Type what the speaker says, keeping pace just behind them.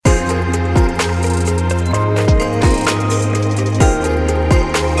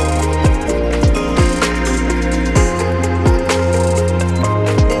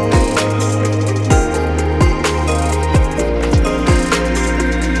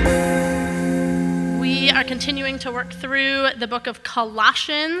continuing to work through the book of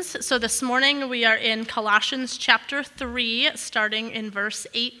Colossians. So this morning we are in Colossians chapter 3, starting in verse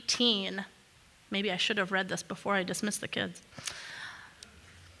 18. Maybe I should have read this before I dismissed the kids.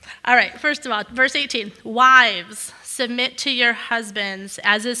 All right, first of all, verse 18. Wives, submit to your husbands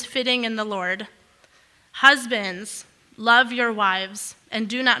as is fitting in the Lord. Husbands, love your wives and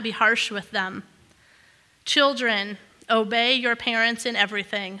do not be harsh with them. Children, obey your parents in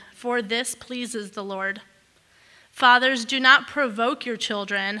everything, for this pleases the Lord. Fathers, do not provoke your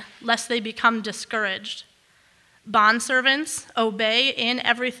children, lest they become discouraged. Bondservants, obey in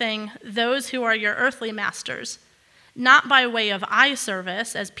everything those who are your earthly masters, not by way of eye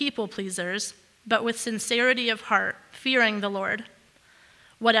service as people pleasers, but with sincerity of heart, fearing the Lord.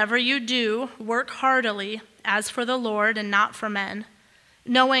 Whatever you do, work heartily, as for the Lord and not for men,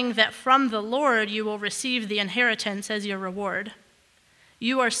 knowing that from the Lord you will receive the inheritance as your reward.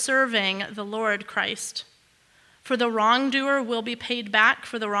 You are serving the Lord Christ. For the wrongdoer will be paid back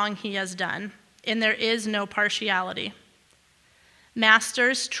for the wrong he has done, and there is no partiality.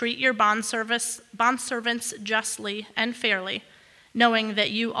 Masters, treat your bondservants justly and fairly, knowing that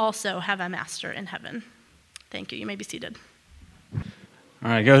you also have a master in heaven. Thank you. You may be seated. All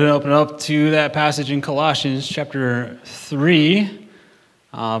right, go ahead and open up to that passage in Colossians chapter 3.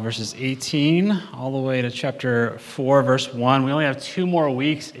 Verses 18 all the way to chapter 4, verse 1. We only have 2 more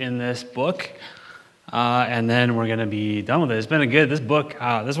weeks in this book, and then we're going to be done with it. It's been this book,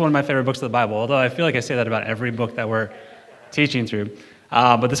 this is one of my favorite books of the Bible, although I feel like I say that about every book that we're teaching through.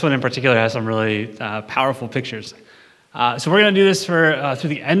 But this one in particular has some really powerful pictures. So we're going to do this through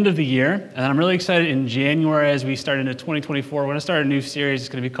the end of the year, and I'm really excited in January as we start into 2024. We're going to start a new series. It's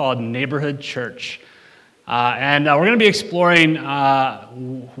going to be called Neighborhood Church. And we're going to be exploring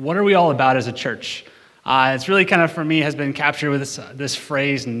what are we all about as a church. It's really kind of, for me, has been captured with this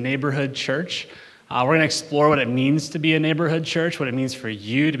phrase, neighborhood church. We're going to explore what it means to be a neighborhood church, what it means for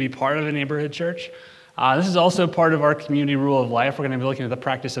you to be part of a neighborhood church. This is also part of our community rule of life. We're going to be looking at the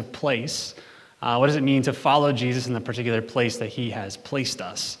practice of place. What does it mean to follow Jesus in the particular place that he has placed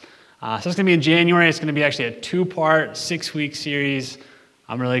us? So it's going to be in January. It's going to be actually a 2-part, 6-week series.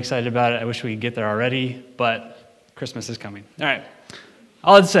 I'm really excited about it. I wish we could get there already, but Christmas is coming. All right.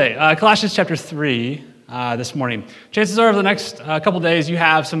 All I'd say, Colossians chapter 3 this morning. Chances are over the next couple days you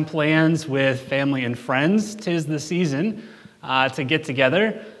have some plans with family and friends. 'Tis the season to get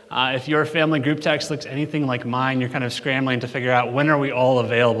together. If your family group text looks anything like mine, you're kind of scrambling to figure out when are we all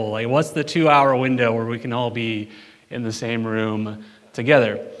available? Like, what's the 2-hour window where we can all be in the same room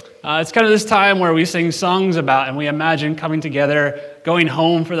together? It's kind of this time where we sing songs about and we imagine coming together, going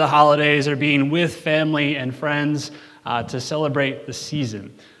home for the holidays, or being with family and friends to celebrate the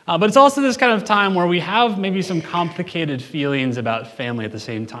season. But it's also this kind of time where we have maybe some complicated feelings about family at the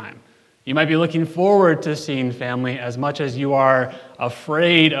same time. You might be looking forward to seeing family as much as you are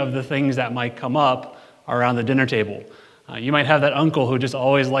afraid of the things that might come up around the dinner table. You might have that uncle who just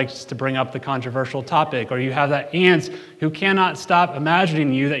always likes to bring up the controversial topic, or you have that aunt who cannot stop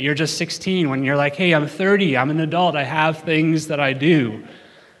imagining you that you're just 16 when you're like, hey, I'm 30, I'm an adult, I have things that I do.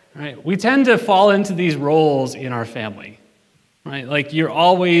 Right? We tend to fall into these roles in our family. Right? Like, you're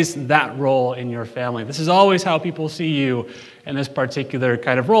always that role in your family. This is always how people see you in this particular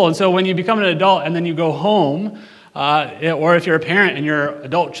kind of role. And so when you become an adult and then you go home, or if you're a parent and your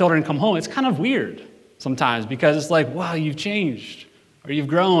adult children come home, it's kind of weird sometimes, because it's like, wow, you've changed, or you've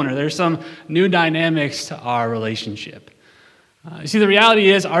grown, or there's some new dynamics to our relationship. You see, the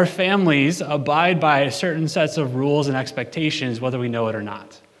reality is our families abide by certain sets of rules and expectations, whether we know it or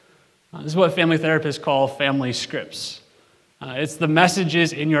not. This is what family therapists call family scripts. It's the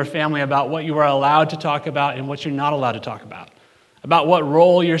messages in your family about what you are allowed to talk about and what you're not allowed to talk about what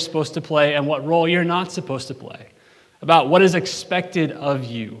role you're supposed to play and what role you're not supposed to play, about what is expected of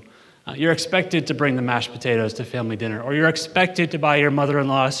you. You're expected to bring the mashed potatoes to family dinner, or you're expected to buy your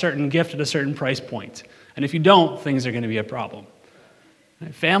mother-in-law a certain gift at a certain price point. And if you don't, things are going to be a problem.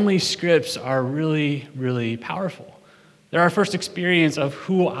 Family scripts are really, really powerful. They're our first experience of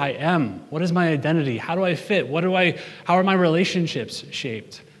who I am. What is my identity? How do I fit? How are my relationships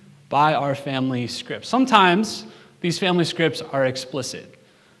shaped? By our family scripts. Sometimes these family scripts are explicit.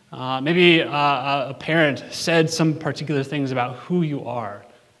 Maybe a parent said some particular things about who you are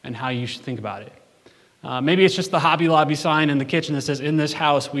and how you should think about it. Maybe it's just the Hobby Lobby sign in the kitchen that says, in this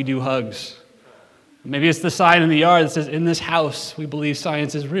house, we do hugs. Maybe it's the sign in the yard that says, in this house, we believe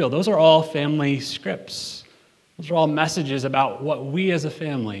science is real. Those are all family scripts. Those are all messages about what we as a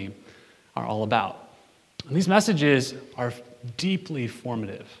family are all about. And these messages are deeply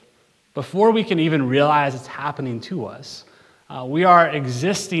formative. Before we can even realize it's happening to us, we are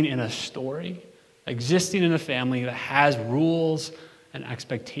existing in a story existing in a family that has rules and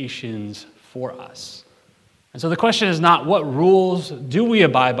expectations for us. And so the question is not what rules do we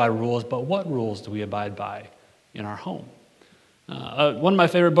abide by rules, but what rules do we abide by in our home? One of my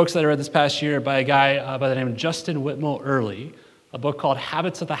favorite books that I read this past year by a guy by the name of Justin Whitmore Early, a book called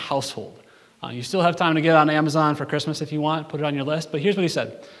Habits of the Household. You still have time to get on Amazon for Christmas if you want, put it on your list. But here's what he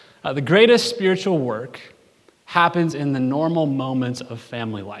said. The greatest spiritual work happens in the normal moments of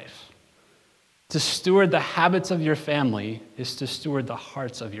family life. To steward the habits of your family is to steward the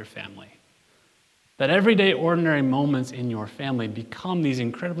hearts of your family. That everyday ordinary moments in your family become these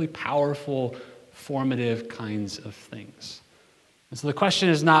incredibly powerful, formative kinds of things. And so the question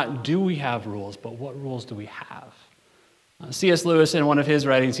is not, do we have rules, but what rules do we have? C.S. Lewis, in one of his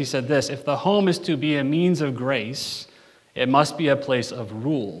writings, he said this: if the home is to be a means of grace, it must be a place of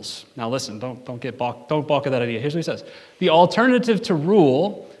rules. Now listen, don't balk at that idea. Here's what he says. The alternative to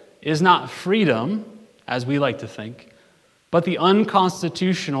rule is not freedom, as we like to think, but the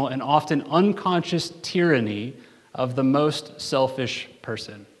unconstitutional and often unconscious tyranny of the most selfish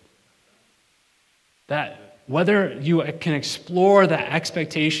person. That whether you can explore the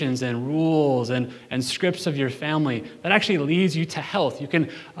expectations and rules and scripts of your family, that actually leads you to health. You can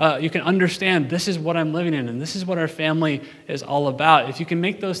understand this is what I'm living in and this is what our family is all about. If you can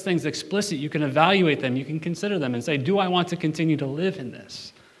make those things explicit, you can evaluate them, you can consider them and say, do I want to continue to live in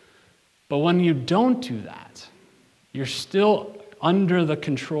this? But when you don't do that, you're still under the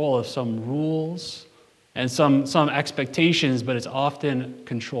control of some rules and some expectations, but it's often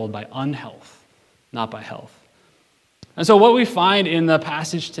controlled by unhealth, not by health. And so what we find in the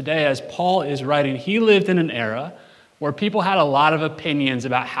passage today as Paul is writing, he lived in an era where people had a lot of opinions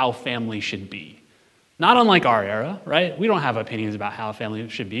about how family should be. Not unlike our era, right? We don't have opinions about how family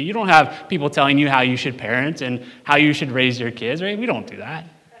should be. You don't have people telling you how you should parent and how you should raise your kids, right? We don't do that.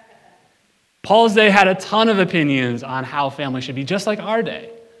 Paul's day had a ton of opinions on how family should be, just like our day.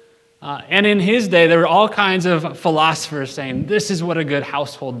 And in his day, there were all kinds of philosophers saying, this is what a good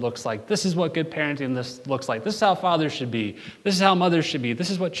household looks like. This is what good parenting looks like. This is how fathers should be. This is how mothers should be. This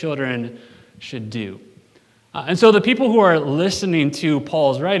is what children should do. And so the people who are listening to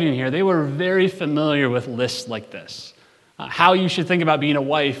Paul's writing here, they were very familiar with lists like this. How you should think about being a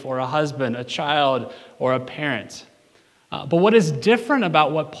wife or a husband, a child, or a parent. But what is different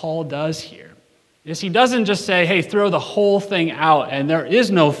about what Paul does here is he doesn't just say, hey, throw the whole thing out and there is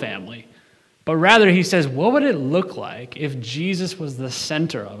no family. But rather he says, what would it look like if Jesus was the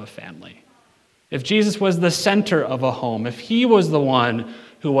center of a family? If Jesus was the center of a home, if he was the one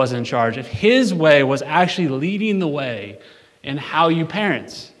who was in charge, if his way was actually leading the way in how you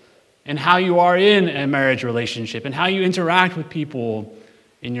parent, and how you are in a marriage relationship, and how you interact with people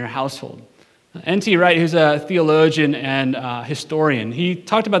in your household. N.T. Wright, who's a theologian and historian, he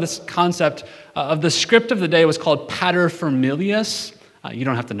talked about this concept of the script of the day was called paterfamilias. You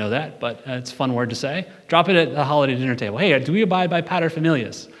don't have to know that, but it's a fun word to say. Drop it at the holiday dinner table. Hey, do we abide by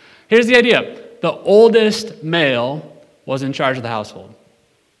paterfamilias? Here's the idea. The oldest male was in charge of the household.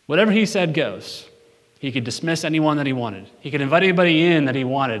 Whatever he said goes. He could dismiss anyone that he wanted. He could invite anybody in that he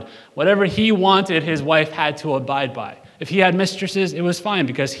wanted. Whatever he wanted, his wife had to abide by. If he had mistresses, it was fine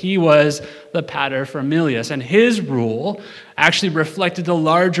because he was the paterfamilias. And his rule actually reflected the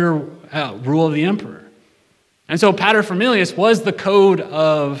larger rule of the emperor. And so paterfamilias was the code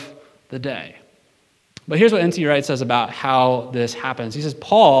of the day. But here's what N.T. Wright says about how this happens. He says,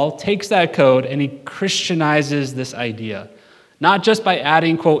 Paul takes that code and he Christianizes this idea. Not just by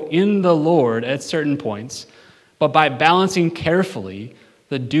adding, quote, in the Lord at certain points, but by balancing carefully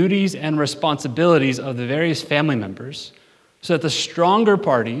the duties and responsibilities of the various family members so that the stronger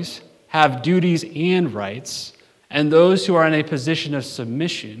parties have duties and rights, and those who are in a position of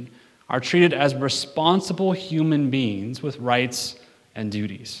submission are treated as responsible human beings with rights and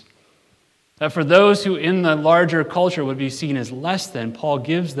duties. That for those who in the larger culture would be seen as less than, Paul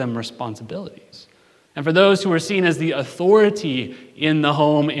gives them responsibilities. And for those who are seen as the authority in the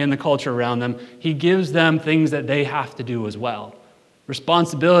home and the culture around them, he gives them things that they have to do as well.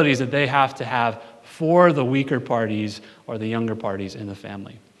 Responsibilities that they have to have for the weaker parties or the younger parties in the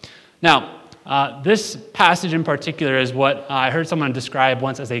family. Now, this passage in particular is what I heard someone describe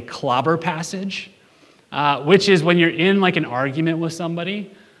once as a clobber passage, which is when you're in like an argument with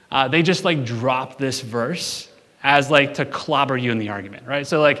somebody, they just like drop this verse as like to clobber you in the argument, right?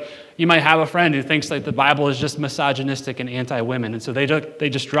 So like you might have a friend who thinks like the Bible is just misogynistic and anti-women, and so they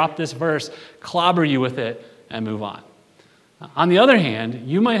just drop this verse, clobber you with it, and move on. On the other hand,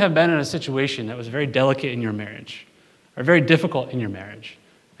 you might have been in a situation that was very delicate in your marriage, or very difficult in your marriage,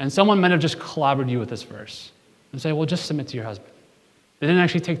 and someone might have just clobbered you with this verse and say, well, just submit to your husband. They didn't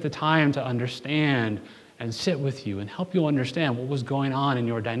actually take the time to understand and sit with you and help you understand what was going on in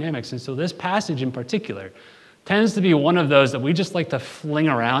your dynamics. And so this passage in particular tends to be one of those that we just like to fling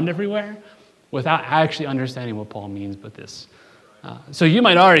around everywhere without actually understanding what Paul means by this. So you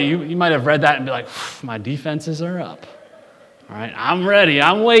might have read that and be like, my defenses are up. All right, I'm ready,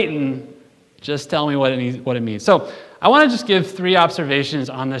 I'm waiting. Just tell me what it means. So I want to just give 3 observations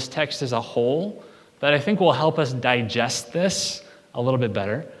on this text as a whole that I think will help us digest this a little bit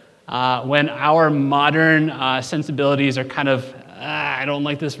better. When our modern sensibilities are kind of, I don't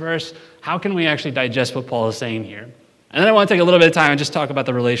like this verse, how can we actually digest what Paul is saying here? And then I want to take a little bit of time and just talk about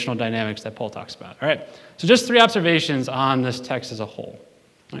the relational dynamics that Paul talks about. All right, so just 3 observations on this text as a whole.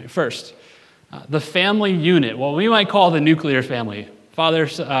 All right, first, the family unit, what we might call the nuclear family, father,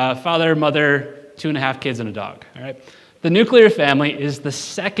 mother, 2.5 kids, and a dog. All right, the nuclear family is the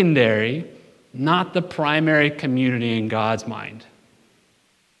secondary, not the primary community in God's mind.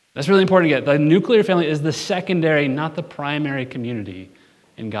 That's really important to get. The nuclear family is the secondary, not the primary community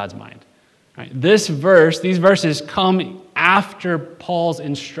in God's mind. Right? These verses come after Paul's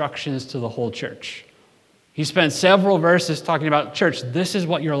instructions to the whole church. He spent several verses talking about, church, this is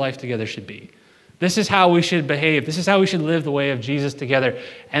what your life together should be. This is how we should behave. This is how we should live the way of Jesus together.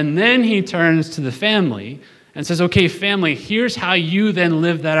 And then he turns to the family and says, okay, family, here's how you then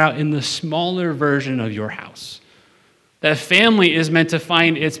live that out in the smaller version of your house. That family is meant to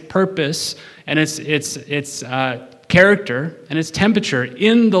find its purpose and its character and its temperature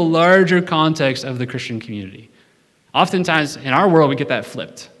in the larger context of the Christian community. Oftentimes in our world, we get that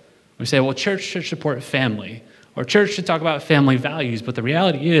flipped. We say, well, church should support family, or church should talk about family values, but the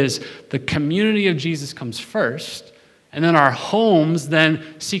reality is the community of Jesus comes first, and then our homes then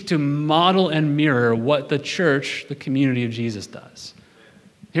seek to model and mirror what the church, the community of Jesus, does.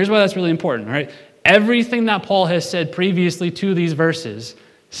 Here's why that's really important, right? Everything that Paul has said previously to these verses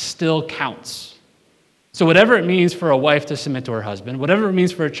still counts. So whatever it means for a wife to submit to her husband, whatever it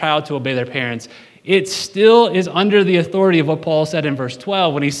means for a child to obey their parents, it still is under the authority of what Paul said in verse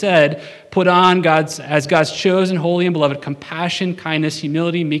 12 when he said, put on as God's chosen, holy, and beloved, compassion, kindness,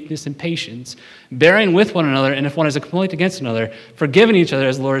 humility, meekness, and patience, bearing with one another, and if one has a complaint against another, forgiving each other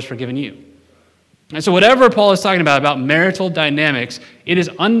as the Lord has forgiven you. And so whatever Paul is talking about marital dynamics, it is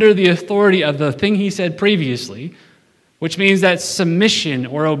under the authority of the thing he said previously, which means that submission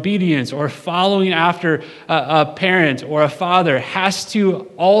or obedience or following after a parent or a father has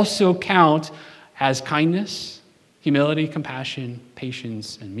to also count as kindness, humility, compassion,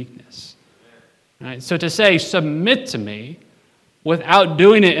 patience, and meekness. Right? So to say, submit to me, without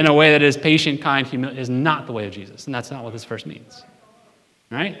doing it in a way that is patient, kind, humility, is not the way of Jesus. And that's not what this verse means.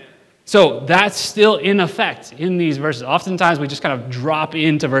 Right? So that's still in effect in these verses. Oftentimes we just kind of drop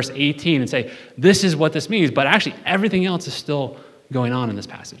into verse 18 and say, this is what this means, but actually everything else is still going on in this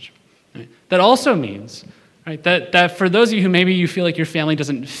passage. Right? That also means, right, that for those of you who maybe you feel like your family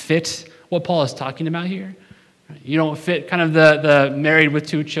doesn't fit what Paul is talking about here, right? You don't fit kind of the married with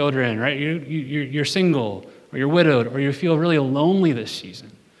 2 children, right? You're single, or you're widowed, or you feel really lonely this season.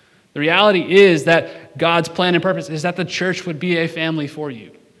 The reality is that God's plan and purpose is that the church would be a family for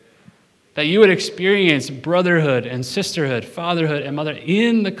you. That you would experience brotherhood and sisterhood, fatherhood and mother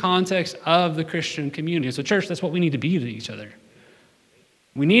in the context of the Christian community. So church, that's what we need to be to each other.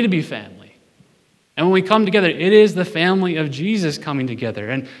 We need to be family. And when we come together, it is the family of Jesus coming together.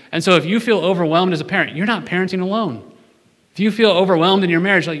 And so if you feel overwhelmed as a parent, you're not parenting alone. If you feel overwhelmed in your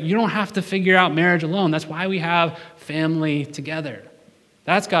marriage, you don't have to figure out marriage alone. That's why we have family together.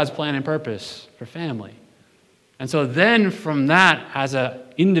 That's God's plan and purpose for family. And so then from that, as an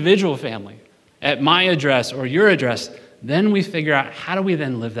individual family, at my address or your address, then we figure out how do we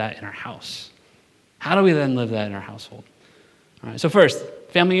then live that in our house? How do we then live that in our household? All right, so first,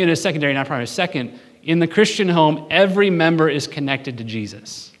 family unit is secondary, not primary. Second, in the Christian home, every member is connected to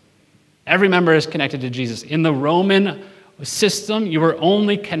Jesus. Every member is connected to Jesus. In the Roman system, you were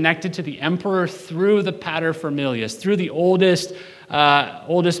only connected to the emperor through the paterfamilias, through the oldest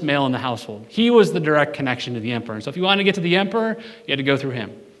male in the household. He was the direct connection to the emperor. And so if you wanted to get to the emperor, you had to go through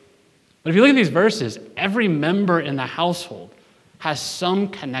him. But if you look at these verses, every member in the household has some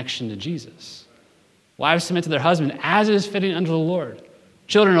connection to Jesus. Wives submit to their husband as is fitting unto the Lord.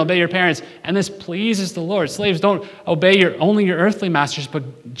 Children, obey your parents, and this pleases the Lord. Slaves, don't obey only your earthly masters,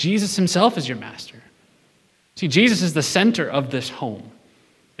 but Jesus himself is your master. See, Jesus is the center of this home.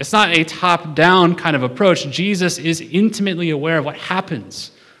 It's not a top-down kind of approach. Jesus is intimately aware of what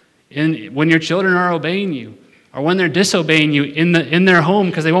happens when your children are obeying you or when they're disobeying you in their home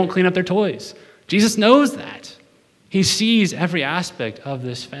because they won't clean up their toys. Jesus knows that. He sees every aspect of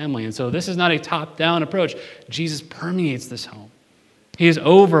this family. And so this is not a top-down approach. Jesus permeates this home. He is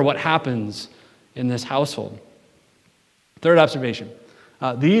over what happens in this household. Third observation.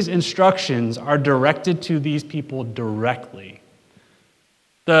 These instructions are directed to these people directly.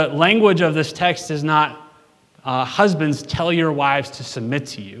 The language of this text is not, husbands, tell your wives to submit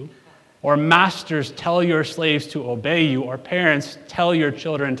to you, or masters, tell your slaves to obey you, or parents, tell your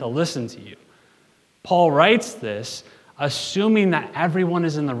children to listen to you. Paul writes this assuming that everyone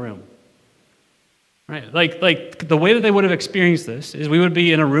is in the room. Right? Like the way that they would have experienced this is we would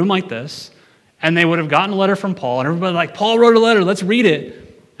be in a room like this, and they would have gotten a letter from Paul, and everybody like, Paul wrote a letter, let's read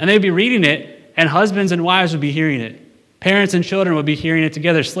it. And they'd be reading it, and husbands and wives would be hearing it. Parents and children would be hearing it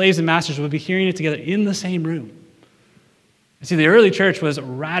together. Slaves and masters would be hearing it together in the same room. You see, the early church was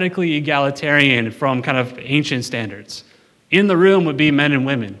radically egalitarian from kind of ancient standards. In the room would be men and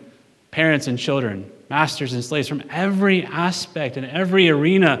women, parents and children, masters and slaves from every aspect and every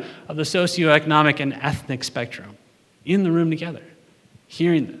arena of the socioeconomic and ethnic spectrum in the room together,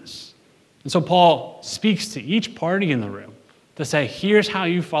 hearing this. And so Paul speaks to each party in the room to say, here's how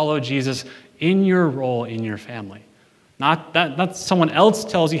you follow Jesus in your role in your family. Not someone else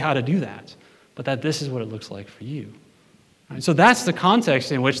tells you how to do that, but that this is what it looks like for you. Right, so that's the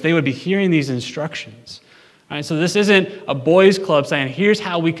context in which they would be hearing these instructions. Right, so this isn't a boys' club saying, here's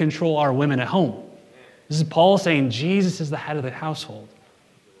how we control our women at home. This is Paul saying Jesus is the head of the household.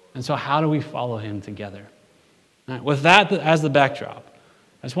 And so how do we follow him together? Right, with that as the backdrop,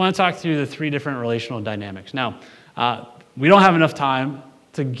 I just want to talk through the three different relational dynamics. Now, we don't have enough time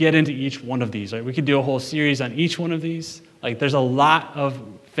to get into each one of these. Right? We could do a whole series on each one of these. Like, there's a lot of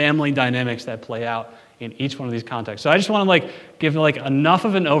family dynamics that play out in each one of these contexts. So I just want to give enough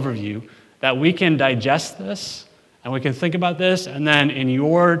of an overview that we can digest this and we can think about this, and then in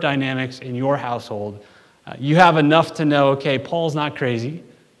your dynamics, in your household, you have enough to know, okay, Paul's not crazy.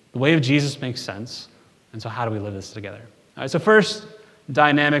 The way of Jesus makes sense. And so how do we live this together? All right, so first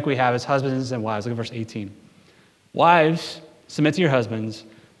dynamic we have is husbands and wives. Look at verse 18. Wives, submit to your husbands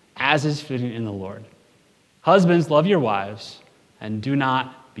as is fitting in the Lord. Husbands, love your wives and do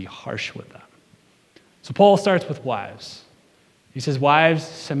not be harsh with them. So Paul starts with wives. He says, wives,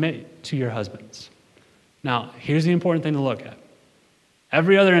 submit to your husbands. Now, here's the important thing to look at.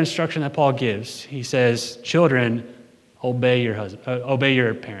 Every other instruction that Paul gives, he says, children, obey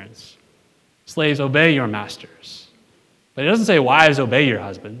your parents. Slaves, obey your masters. But he doesn't say, wives, obey your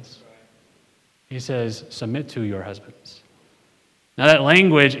husbands. He says, submit to your husbands. Now, that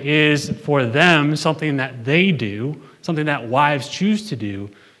language is for them something that they do, something that wives choose to do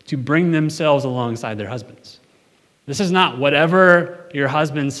to bring themselves alongside their husbands. This is not whatever your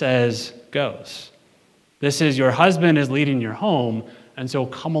husband says goes. This is your husband is leading your home, and so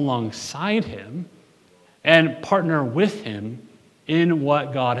come alongside him and partner with him in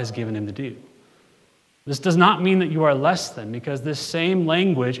what God has given him to do. This does not mean that you are less than, because this same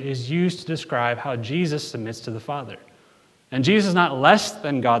language is used to describe how Jesus submits to the Father. And Jesus is not less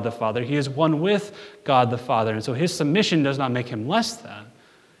than God the Father. He is one with God the Father. And so his submission does not make him less than.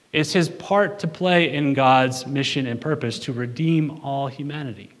 It's his part to play in God's mission and purpose to redeem all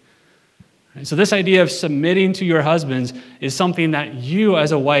humanity. And so this idea of submitting to your husbands is something that you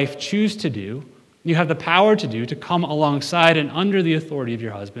as a wife choose to do. You have the power to do, to come alongside and under the authority of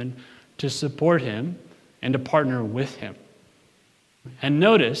your husband, to support him and to partner with him. And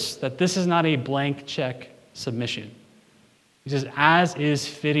notice that this is not a blank check submission. He says, as is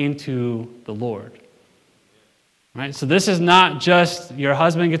fitting to the Lord. Right? So this is not just your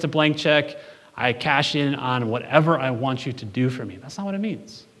husband gets a blank check, I cash in on whatever I want you to do for me. That's not what it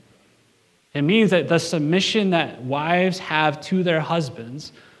means. It means that the submission that wives have to their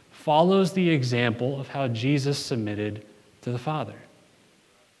husbands follows the example of how Jesus submitted to the Father,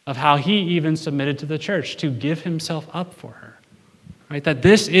 of how he even submitted to the church to give himself up for her. Right? That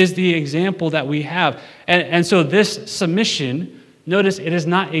this is the example that we have. And so this submission, notice it is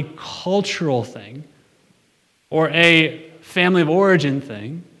not a cultural thing or a family of origin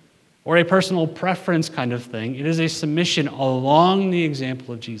thing or a personal preference kind of thing. It is a submission along the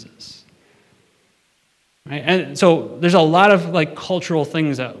example of Jesus. Right? And so there's a lot of cultural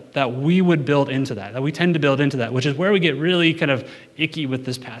things that we would build into that we tend to build into that, which is where we get really kind of icky with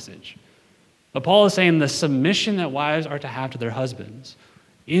this passage. But Paul is saying the submission that wives are to have to their husbands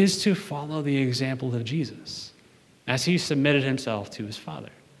is to follow the example of Jesus as he submitted himself to his Father.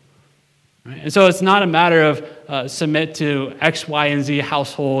 Right? And so it's not a matter of submit to X, Y, and Z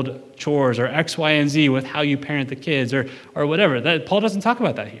household chores or X, Y, and Z with how you parent the kids or whatever. Paul doesn't talk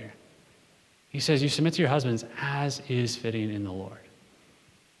about that here. He says you submit to your husbands as is fitting in the Lord.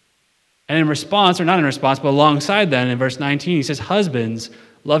 And in response, or not in response, but alongside that, in verse 19, he says, husbands,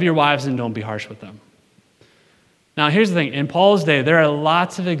 love your wives and don't be harsh with them. Now, here's the thing. In Paul's day, there are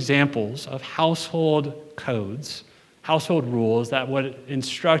lots of examples of household codes, household rules that would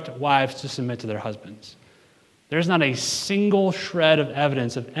instruct wives to submit to their husbands. There's not a single shred of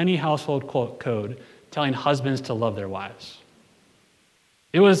evidence of any household code telling husbands to love their wives.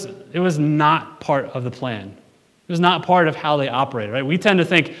 It was not part of the plan. It was not part of how they operated, right? We tend to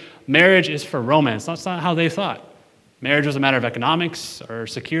think marriage is for romance. That's not how they thought. Marriage was a matter of economics or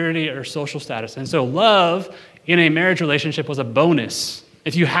security or social status. And so love in a marriage relationship was a bonus.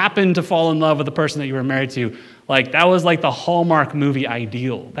 If you happened to fall in love with the person that you were married to, that was like the Hallmark movie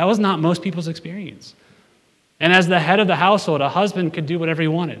ideal. That was not most people's experience. And as the head of the household, a husband could do whatever he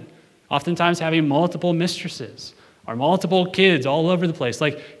wanted, oftentimes having multiple mistresses or multiple kids all over the place.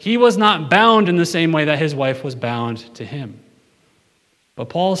 He was not bound in the same way that his wife was bound to him. But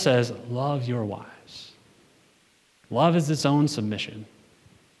Paul says, love your wives. Love is its own submission.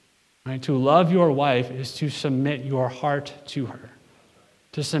 Right? To love your wife is to submit your heart to her,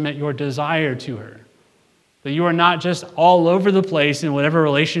 to submit your desire to her. That you are not just all over the place in whatever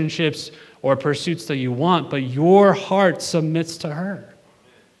relationships or pursuits that you want, but your heart submits to her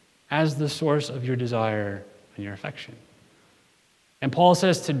as the source of your desire and your affection. And Paul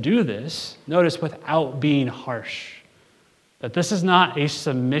says to do this, notice, without being harsh. That this is not a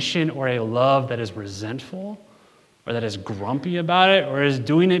submission or a love that is resentful or that is grumpy about it or is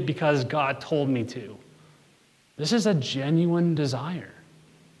doing it because God told me to. This is a genuine desire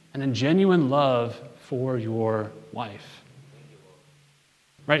and a genuine love for your wife.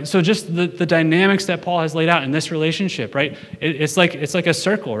 Right? So just the dynamics that Paul has laid out in this relationship, right? It's like a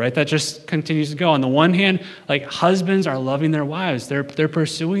circle, right? That just continues to go. On the one hand, husbands are loving their wives. They're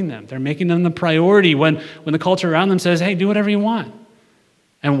pursuing them. They're making them the priority when the culture around them says, hey, do whatever you want.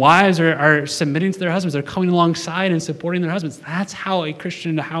 And wives are submitting to their husbands. They're coming alongside and supporting their husbands. That's how a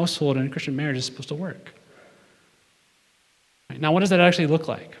Christian household and a Christian marriage is supposed to work. Right? Now, what does that actually look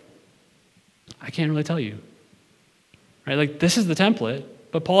like? I can't really tell you. Right? This is the template.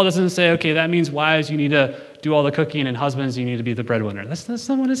 But Paul doesn't say, okay, that means wives, you need to do all the cooking, and husbands, you need to be the breadwinner. That's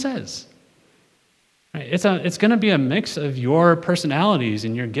not what it says. Right? It's going to be a mix of your personalities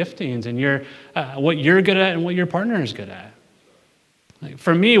and your giftings and your what you're good at and what your partner is good at.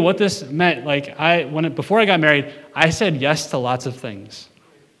 For me, what this meant, before I got married, I said yes to lots of things.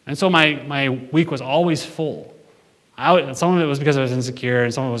 And so my week was always full. Some of it was because I was insecure,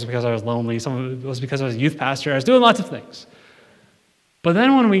 and some of it was because I was lonely, some of it was because I was a youth pastor. I was doing lots of things. But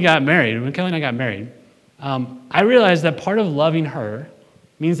then when Kelly and I got married, I realized that part of loving her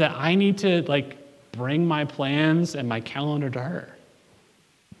means that I need to bring my plans and my calendar to her.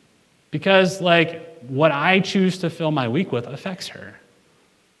 Because what I choose to fill my week with affects her.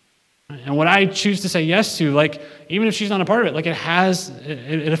 And what I choose to say yes to, even if she's not a part of it,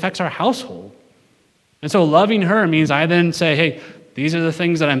 it affects our household. And so loving her means I then say, hey, these are the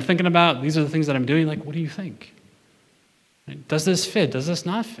things that I'm thinking about, these are the things that I'm doing, what do you think? Does this fit? Does this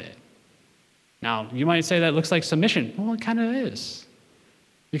not fit? Now, you might say that looks like submission. Well, it kind of is.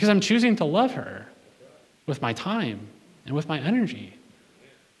 Because I'm choosing to love her with my time and with my energy.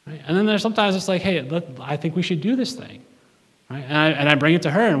 Right? And then there's sometimes it's hey, I think we should do this thing. Right? And I bring it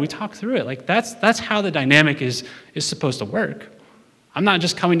to her and we talk through it. That's how the dynamic is supposed to work. I'm not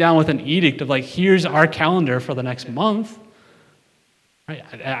just coming down with an edict of here's our calendar for the next month. Right?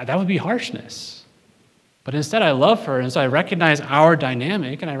 That would be harshness. But instead, I love her, and so I recognize our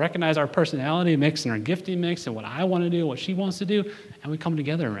dynamic, and I recognize our personality mix and our gifting mix and what I want to do, what she wants to do, and we come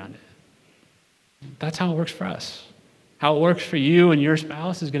together around it. That's how it works for us. How it works for you and your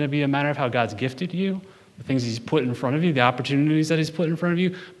spouse is going to be a matter of how God's gifted you, the things he's put in front of you, the opportunities that he's put in front of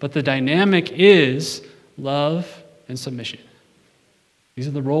you, but the dynamic is love and submission. These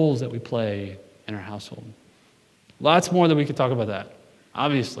are the roles that we play in our household. Lots more that we could talk about that,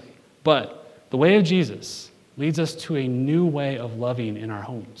 obviously, but the way of Jesus leads us to a new way of loving in our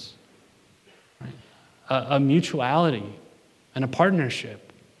homes. Right? A mutuality and a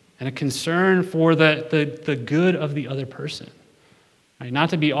partnership and a concern for the good of the other person. Right? Not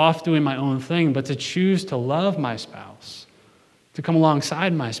to be off doing my own thing, but to choose to love my spouse, to come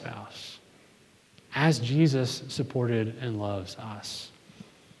alongside my spouse, as Jesus supported and loves us.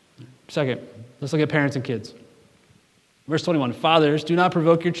 Second, let's look at parents and kids. Verse 21, fathers, do not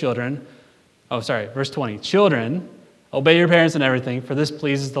provoke your children. Verse 20. Children, obey your parents in everything, for this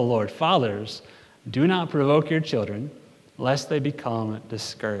pleases the Lord. Fathers, do not provoke your children, lest they become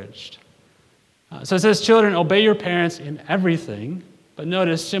discouraged. So it says, children, obey your parents in everything. But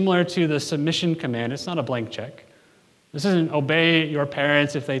notice, similar to the submission command, it's not a blank check. This isn't obey your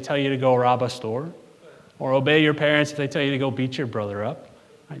parents if they tell you to go rob a store, or obey your parents if they tell you to go beat your brother up.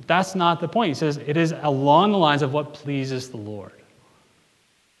 Right? That's not the point. He says it is along the lines of what pleases the Lord.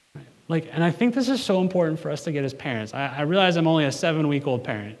 Right? And I think this is so important for us to get as parents. I realize I'm only a 7-week-old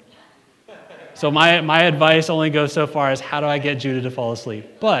parent. So my advice only goes so far as how do I get Judah to fall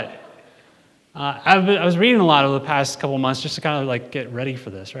asleep. But I was reading a lot over the past couple of months just to kind of get ready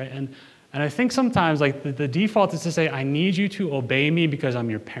for this, right? And I think sometimes the default is to say, I need you to obey me because I'm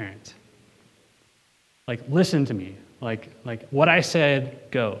your parent. Listen to me. What I said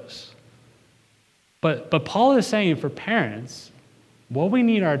goes. But Paul is saying for parents, what we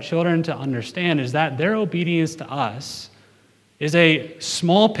need our children to understand is that their obedience to us is a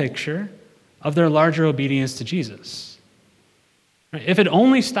small picture of their larger obedience to Jesus. Right? If it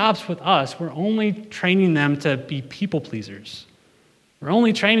only stops with us, we're only training them to be people pleasers. We're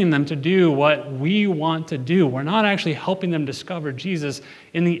only training them to do what we want to do. We're not actually helping them discover Jesus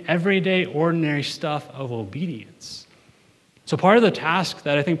in the everyday, ordinary stuff of obedience. So part of the task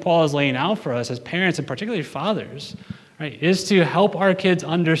that I think Paul is laying out for us as parents, and particularly fathers, right, is to help our kids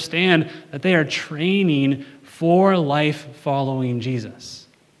understand that they are training for life following Jesus.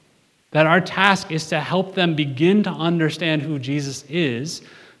 That our task is to help them begin to understand who Jesus is,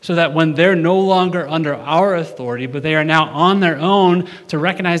 so that when they're no longer under our authority, but they are now on their own, to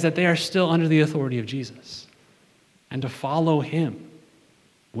recognize that they are still under the authority of Jesus and to follow him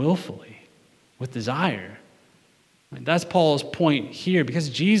willfully, with desire. That's Paul's point here, because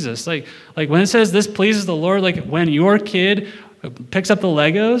Jesus, like when it says this pleases the Lord, when your kid picks up the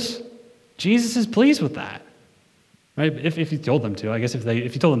Legos, Jesus is pleased with that. Right? If you told them to, I guess if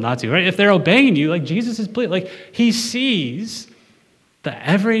you told them not to, right? If they're obeying you, Jesus is pleased. He sees the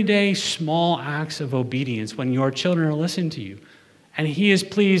everyday small acts of obedience when your children are listening to you. And he is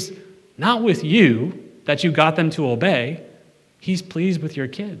pleased not with you that you got them to obey, he's pleased with your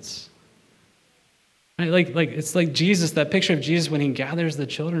kids. Right? It's like Jesus, that picture of Jesus when he gathers the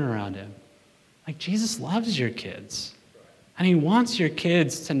children around him. Jesus loves your kids. And he wants your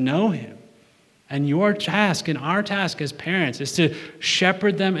kids to know him. And your task and our task as parents is to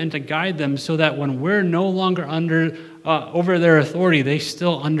shepherd them and to guide them so that when we're no longer over their authority, they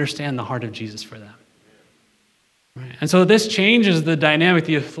still understand the heart of Jesus for them. Right? And so this changes the dynamic,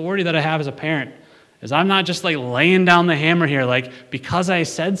 the authority that I have as a parent, is I'm not just laying down the hammer here, because I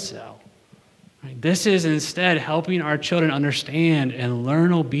said so. Right? This is instead helping our children understand and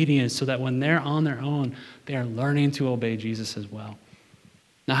learn obedience so that when they're on their own, they are learning to obey Jesus as well.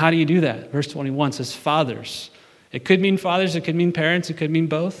 Now, how do you do that? Verse 21 says, fathers. It could mean fathers, it could mean parents, it could mean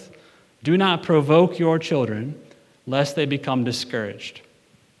both. Do not provoke your children, lest they become discouraged.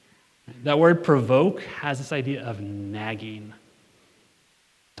 That word provoke has this idea of nagging.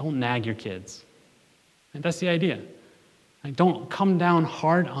 Don't nag your kids. And that's the idea. Don't come down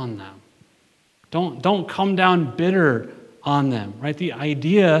hard on them. Don't come down bitter on them. Right? The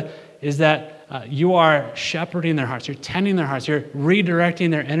idea is that you are shepherding their hearts. You're tending their hearts. You're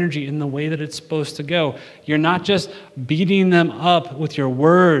redirecting their energy in the way that it's supposed to go. You're not just beating them up with your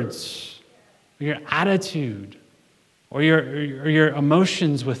words, or your attitude, or your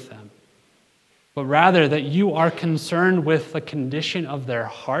emotions with them, but rather that you are concerned with the condition of their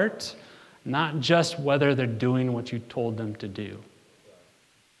heart, not just whether they're doing what you told them to do.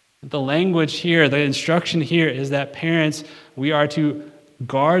 The language here, the instruction here is that parents, we are to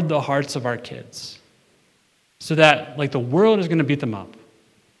guard the hearts of our kids so that the world is going to beat them up.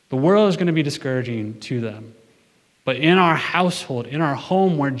 The world is going to be discouraging to them. But in our household, in our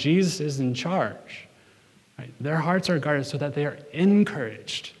home where Jesus is in charge, right, their hearts are guarded so that they are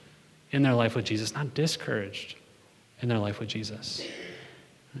encouraged in their life with Jesus, not discouraged in their life with Jesus.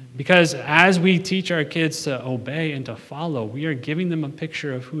 Because as we teach our kids to obey and to follow, we are giving them a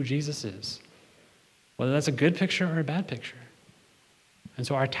picture of who Jesus is, whether that's a good picture or a bad picture. And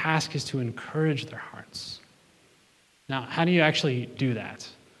so our task is to encourage their hearts. Now, how do you actually do that?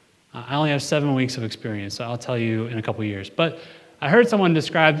 I only have 7 weeks of experience, so I'll tell you in a couple years. But I heard someone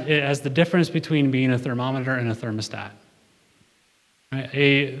describe it as the difference between being a thermometer and a thermostat. Right?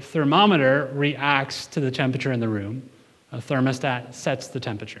 A thermometer reacts to the temperature in the room. A thermostat sets the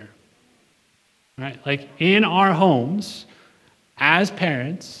temperature. Right? In our homes, as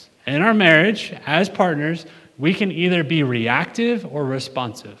parents, in our marriage, as partners, we can either be reactive or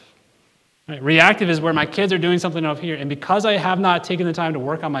responsive. Right? Reactive is where my kids are doing something over here, and because I have not taken the time to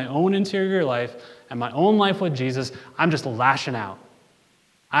work on my own interior life and my own life with Jesus, I'm just lashing out.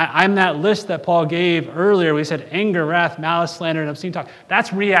 I'm that list that Paul gave earlier. We said anger, wrath, malice, slander, and obscene talk. That's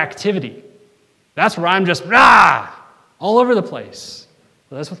reactivity. That's where I'm just all over the place.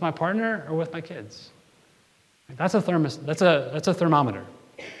 Whether that's with my partner or with my kids. That's a thermometer.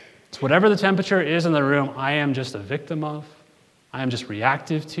 It's whatever the temperature is in the room, I am just a victim of, I am just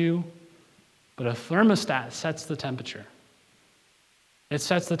reactive to, but a thermostat sets the temperature. It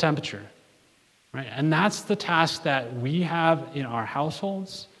sets the temperature, right? And that's the task that we have in our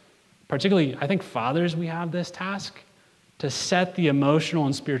households. Particularly, I think fathers, we have this task to set the emotional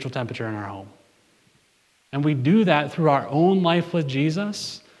and spiritual temperature in our home. And we do that through our own life with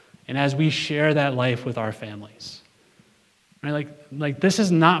Jesus and as we share that life with our families. Right? Like this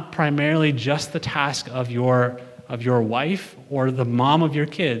is not primarily just the task of your wife or the mom of your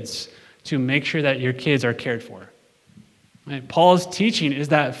kids to make sure that your kids are cared for. Right? Paul's teaching is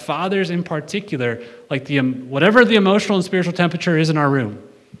that fathers in particular, like whatever the emotional and spiritual temperature is in our room,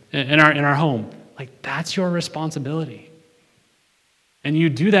 in our home, like that's your responsibility. And you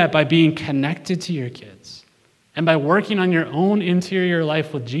do that by being connected to your kids and by working on your own interior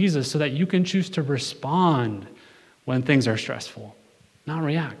life with Jesus so that you can choose to respond when things are stressful, not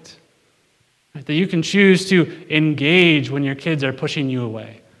react. Right? That you can choose to engage when your kids are pushing you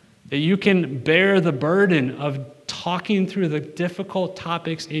away. That you can bear the burden of talking through the difficult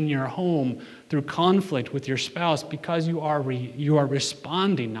topics in your home through conflict with your spouse because you are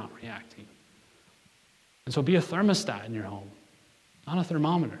responding, not reacting. And so be a thermostat in your home, not a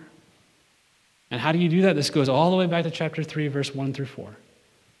thermometer. And how do you do that? This goes all the way back to chapter 3, verse 1 through 4.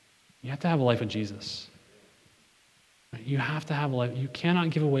 You have to have a life with Jesus. Right? You have to have a life. You cannot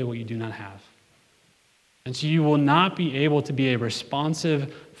give away what you do not have. And so you will not be able to be a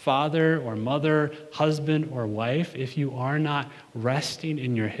responsive father or mother, husband or wife if you are not resting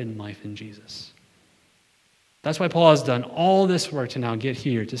in your hidden life in Jesus. That's why Paul has done all this work to now get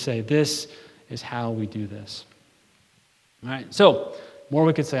here to say this is how we do this. All right, so more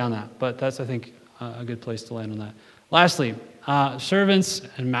we could say on that, but that's, I think, a good place to land on that. Lastly, servants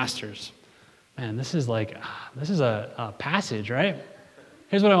and masters. Man, this is a passage, right?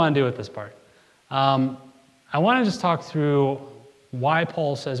 Here's what I want to do with this part. I want to just talk through why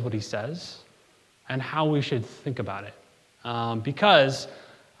Paul says what he says and how we should think about it. Because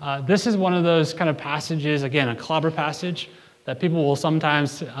this is one of those kind of passages, again, a clobber passage that people will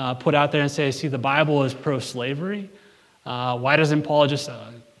sometimes put out there and say, see, the Bible is pro-slavery. Why doesn't Paul just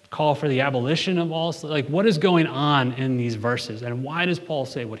call for the abolition of all slavery? Like, what is going on in these verses? And why does Paul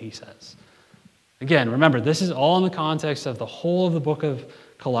say what he says? Again, remember, this is all in the context of the whole of the book of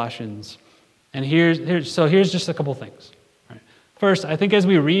Colossians. And here's just a couple things. Right? First, I think as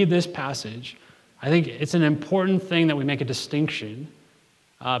we read this passage, I think it's an important thing that we make a distinction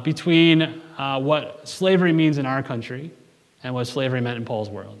between what slavery means in our country and what slavery meant in Paul's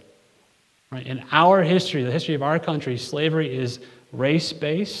world. Right? In our history, the history of our country, slavery is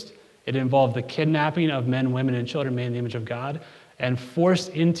race-based. It involved the kidnapping of men, women, and children made in the image of God and forced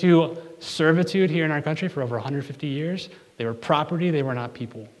into servitude here in our country for over 150 years. They were property, they were not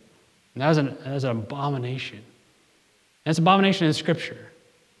people. And that was an abomination. And it's an abomination in Scripture.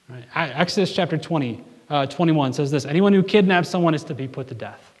 Right? Exodus chapter 21 says this: anyone who kidnaps someone is to be put to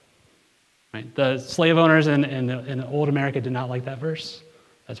death. Right? The slave owners in old America did not like that verse.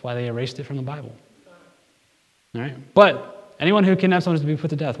 That's why they erased it from the Bible. All right? But anyone who kidnaps someone is to be put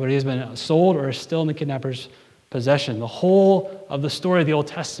to death, whether he has been sold or is still in the kidnapper's possession. The whole of the story of the Old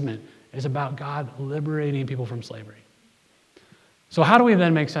Testament is about God liberating people from slavery. So how do we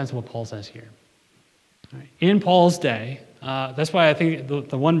then make sense of what Paul says here? Right. In Paul's day, that's why I think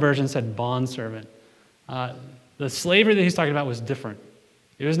the one version said bondservant. The slavery that he's talking about was different.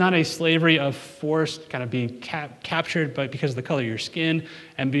 It was not a slavery of forced kind of being captured because of the color of your skin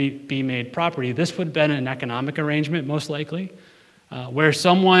and be made property. This would have been an economic arrangement, most likely, where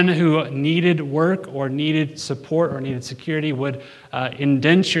someone who needed work or needed support or needed security would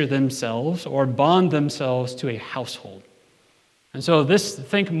indenture themselves or bond themselves to a household. And so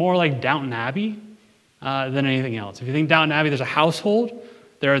think more like Downton Abbey than anything else. If you think Downton Abbey, there's a household.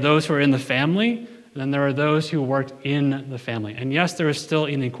 There are those who are in the family. And then there are those who worked in the family. And yes, there is still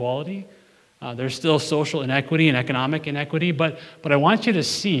inequality. There's still social inequity and economic inequity. But I want you to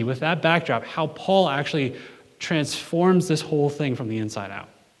see, with that backdrop, how Paul actually transforms this whole thing from the inside out.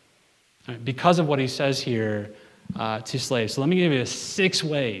 Right? Because of what he says here to slaves. So let me give you 6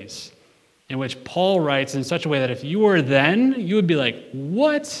 ways in which Paul writes in such a way that if you were then, you would be like,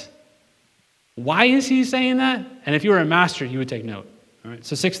 what? Why is he saying that? And if you were a master, you would take note. All right,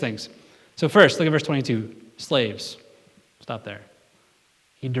 so 6 things. So first, look at verse 22. Slaves. Stop there.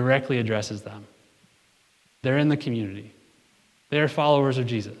 He directly addresses them. They're in the community. They're followers of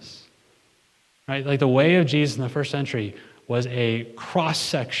Jesus. Right? Like the way of Jesus in the first century was a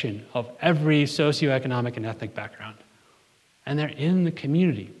cross-section of every socioeconomic and ethnic background. And they're in the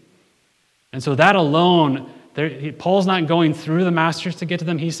community. And so that alone, Paul's not going through the masters to get to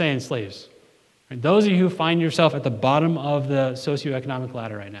them. He's saying slaves. Right? Those of you who find yourself at the bottom of the socioeconomic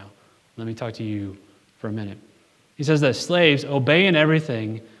ladder right now, let me talk to you for a minute. He says that slaves, obey in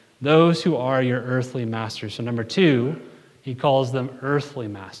everything those who are your earthly masters. So number 2, he calls them earthly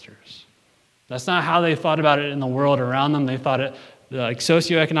masters. That's not how they thought about it in the world around them. They thought it like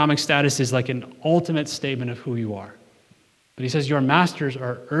socioeconomic status is like an ultimate statement of who you are. But he says your masters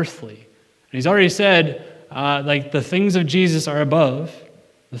are earthly. And he's already said, like the things of Jesus are above,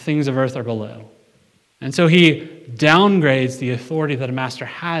 the things of earth are below. And so he downgrades the authority that a master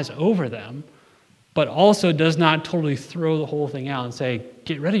has over them, but also does not totally throw the whole thing out and say,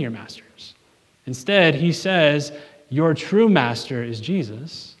 get rid of your masters. Instead, he says, your true master is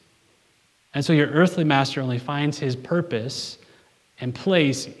Jesus. And so your earthly master only finds his purpose and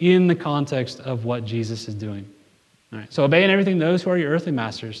place in the context of what Jesus is doing. All right, so obey in everything those who are your earthly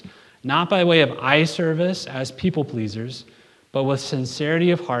masters, not by way of eye service as people pleasers, but with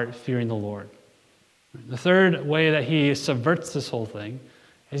sincerity of heart, fearing the Lord. The third way that he subverts this whole thing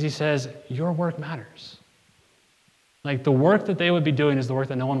is he says, your work matters. Like the work that they would be doing is the work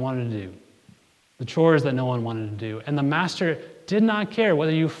that no one wanted to do, the chores that no one wanted to do. And the master did not care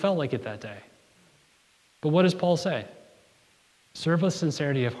whether you felt like it that day. But what does Paul say? Serve with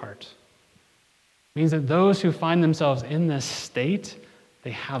sincerity of heart. It means that those who find themselves in this state,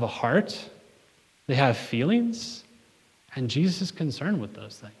 they have a heart, they have feelings, and Jesus is concerned with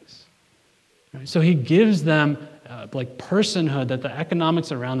those things. Right? So he gives them like personhood that the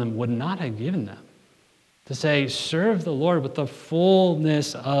economics around them would not have given them. To say, serve the Lord with the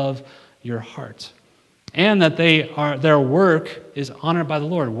fullness of your heart. And that their work is honored by the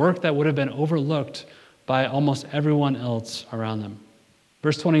Lord, work that would have been overlooked by almost everyone else around them.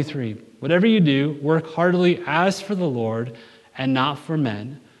 Verse 23, whatever you do, work heartily as for the Lord and not for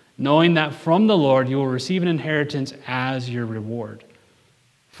men, knowing that from the Lord you will receive an inheritance as your reward.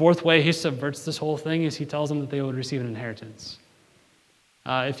 Fourth way he subverts this whole thing is he tells them that they would receive an inheritance.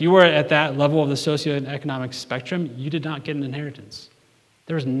 If you were at that level of the socioeconomic spectrum, you did not get an inheritance.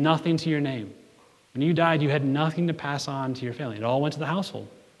 There was nothing to your name. When you died, you had nothing to pass on to your family. It all went to the household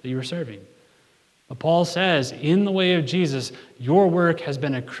that you were serving. But Paul says, in the way of Jesus, your work has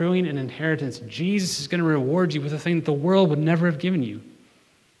been accruing an inheritance. Jesus is going to reward you with a thing that the world would never have given you.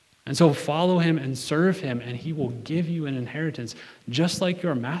 And so follow him and serve him, and he will give you an inheritance, just like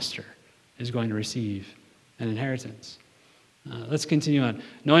your master is going to receive an inheritance. Let's continue on.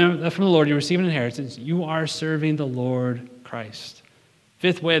 Knowing that from the Lord you receive an inheritance, you are serving the Lord Christ.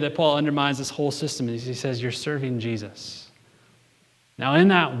 Fifth way that Paul undermines this whole system is he says you're serving Jesus. Now in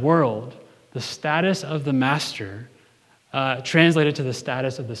that world, the status of the master translated to the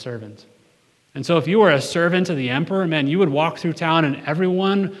status of the servant. And so if you were a servant to the emperor, man, you would walk through town and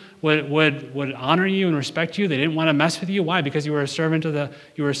everyone would honor you and respect you. They didn't want to mess with you. Why? Because you were a servant of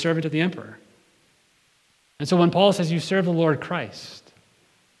the emperor. And so when Paul says you serve the Lord Christ,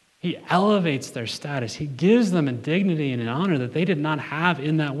 he elevates their status. He gives them a dignity and an honor that they did not have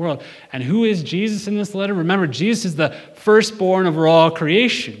in that world. And who is Jesus in this letter? Remember, Jesus is the firstborn over all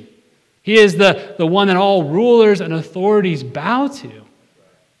creation. He is the one that all rulers and authorities bow to.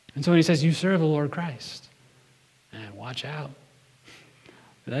 And so when he says, you serve the Lord Christ, and watch out.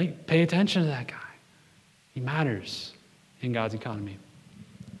 Pay attention to that guy. He matters in God's economy.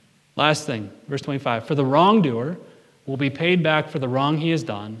 Last thing, verse 25. For the wrongdoer will be paid back for the wrong he has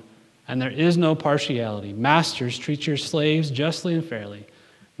done, and there is no partiality. Masters, treat your slaves justly and fairly,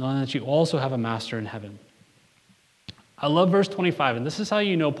 knowing that you also have a master in heaven. I love verse 25, and this is how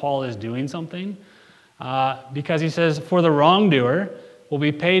you know Paul is doing something, because he says, for the wrongdoer will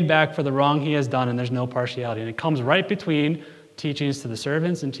be paid back for the wrong he has done, and there's no partiality. And it comes right between teachings to the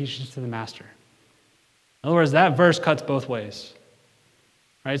servants and teachings to the master. In other words, that verse cuts both ways.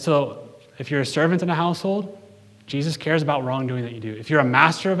 Right? So if you're a servant in a household, Jesus cares about wrongdoing that you do. If you're a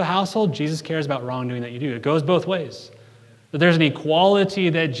master of a household, Jesus cares about wrongdoing that you do. It goes both ways. But there's an equality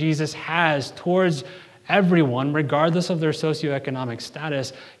that Jesus has towards everyone, regardless of their socioeconomic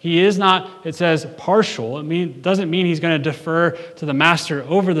status. He is not, it says, partial. It doesn't mean he's going to defer to the master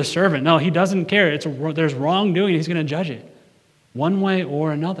over the servant. No, he doesn't care. There's wrongdoing. He's going to judge it one way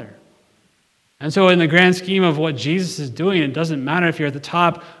or another. And so in the grand scheme of what Jesus is doing, it doesn't matter if you're at the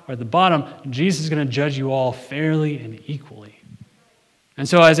top or at the bottom. Jesus is going to judge you all fairly and equally. And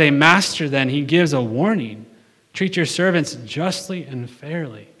so as a master, then, he gives a warning. Treat your servants justly and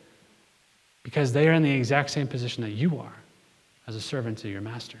fairly, because they are in the exact same position that you are as a servant to your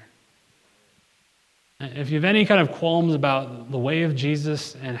master. And if you have any kind of qualms about the way of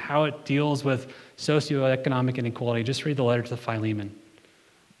Jesus and how it deals with socioeconomic inequality, just read the letter to Philemon.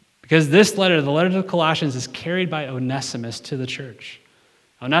 Because this letter, the letter to Colossians, is carried by Onesimus to the church.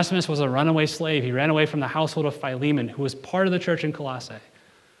 Onesimus was a runaway slave. He ran away from the household of Philemon, who was part of the church in Colossae.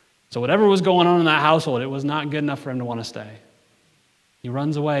 So whatever was going on in that household, it was not good enough for him to want to stay. He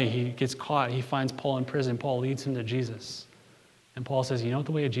runs away. He gets caught. He finds Paul in prison. Paul leads him to Jesus. And Paul says, you know what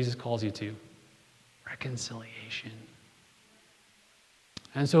the way of Jesus calls you to? Reconciliation.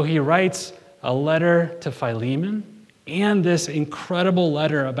 And so he writes a letter to Philemon and this incredible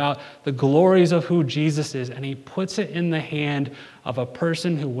letter about the glories of who Jesus is, and he puts it in the hand of a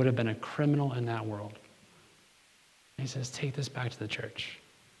person who would have been a criminal in that world. And he says, take this back to the church.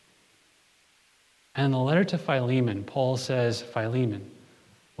 And in the letter to Philemon, Paul says, Philemon,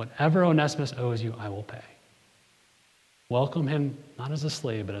 whatever Onesimus owes you, I will pay. Welcome him not as a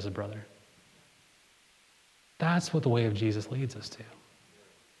slave, but as a brother. That's what the way of Jesus leads us to.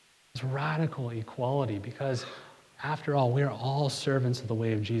 It's radical equality, because after all, we are all servants of the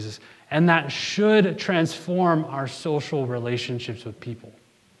way of Jesus. And that should transform our social relationships with people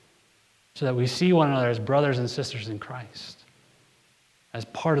so that we see one another as brothers and sisters in Christ, as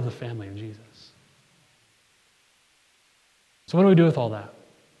part of the family of Jesus. So what do we do with all that?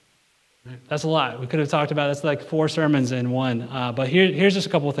 That's a lot. We could have talked about, that's like 4 sermons in one. But here's just a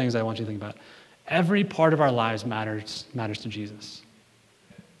couple of things I want you to think about. Every part of our lives matters to Jesus.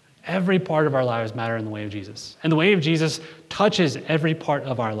 Every part of our lives matter in the way of Jesus. And the way of Jesus touches every part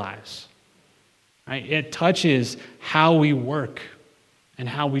of our lives. Right? It touches how we work and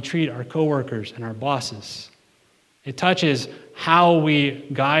how we treat our coworkers and our bosses. It touches how we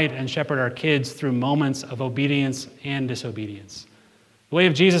guide and shepherd our kids through moments of obedience and disobedience. The way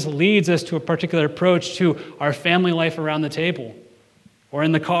of Jesus leads us to a particular approach to our family life around the table, or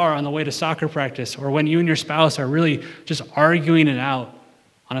in the car on the way to soccer practice, or when you and your spouse are really just arguing it out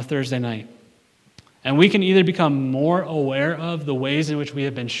on a Thursday night. And we can either become more aware of the ways in which we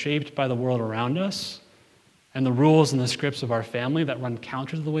have been shaped by the world around us and the rules and the scripts of our family that run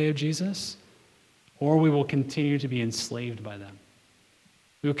counter to the way of Jesus, or we will continue to be enslaved by them.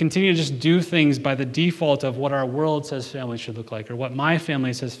 We will continue to just do things by the default of what our world says family should look like, or what my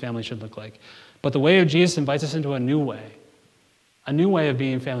family says family should look like. But the way of Jesus invites us into a new way of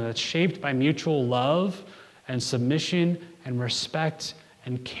being family that's shaped by mutual love and submission and respect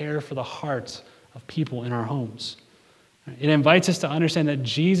and care for the hearts of people in our homes. It invites us to understand that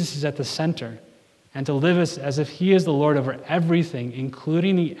Jesus is at the center and to live as if he is the Lord over everything,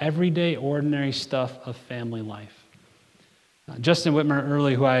 including the everyday, ordinary stuff of family life. Justin Whitmer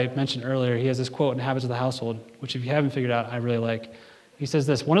Early, who I mentioned earlier, he has this quote in Habits of the Household, which if you haven't figured out, I really like. He says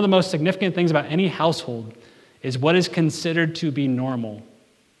this: one of the most significant things about any household is what is considered to be normal.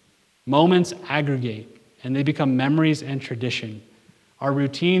 Moments aggregate, and they become memories and tradition. Our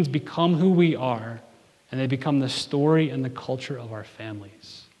routines become who we are, and they become the story and the culture of our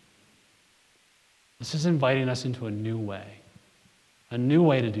families. This is inviting us into a new way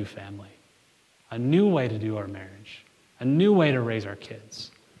to do family, a new way to do our marriage, a new way to raise our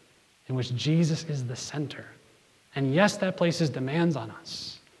kids, in which Jesus is the center. And yes, that places demands on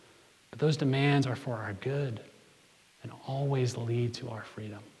us, but those demands are for our good and always lead to our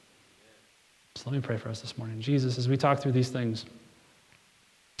freedom. So let me pray for us this morning. Jesus, as we talk through these things,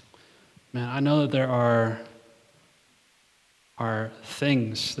 man, I know that there are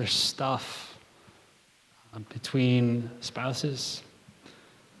things, there's stuff between spouses.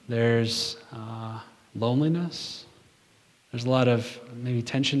 There's loneliness. There's a lot of maybe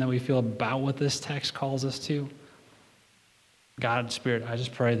tension that we feel about what this text calls us to. God, Spirit, I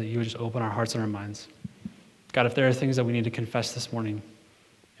just pray that you would just open our hearts and our minds. God, if there are things that we need to confess this morning,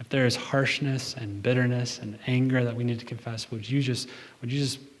 if there is harshness and bitterness and anger that we need to confess, would you just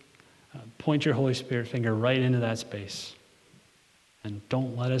point your Holy Spirit finger right into that space, and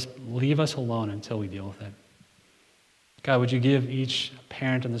don't leave us alone until we deal with it. God, would you give each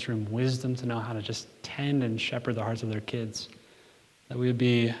parent in this room wisdom to know how to just tend and shepherd the hearts of their kids, that we would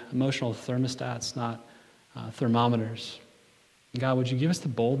be emotional thermostats, not thermometers. And God, would you give us the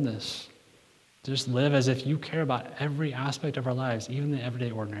boldness to just live as if you care about every aspect of our lives, even the everyday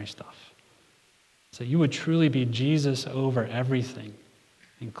ordinary stuff, so you would truly be Jesus over everything,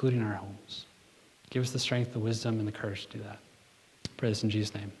 including our homes. Give us the strength, the wisdom, and the courage to do that. I pray this in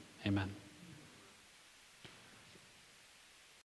Jesus' name. Amen.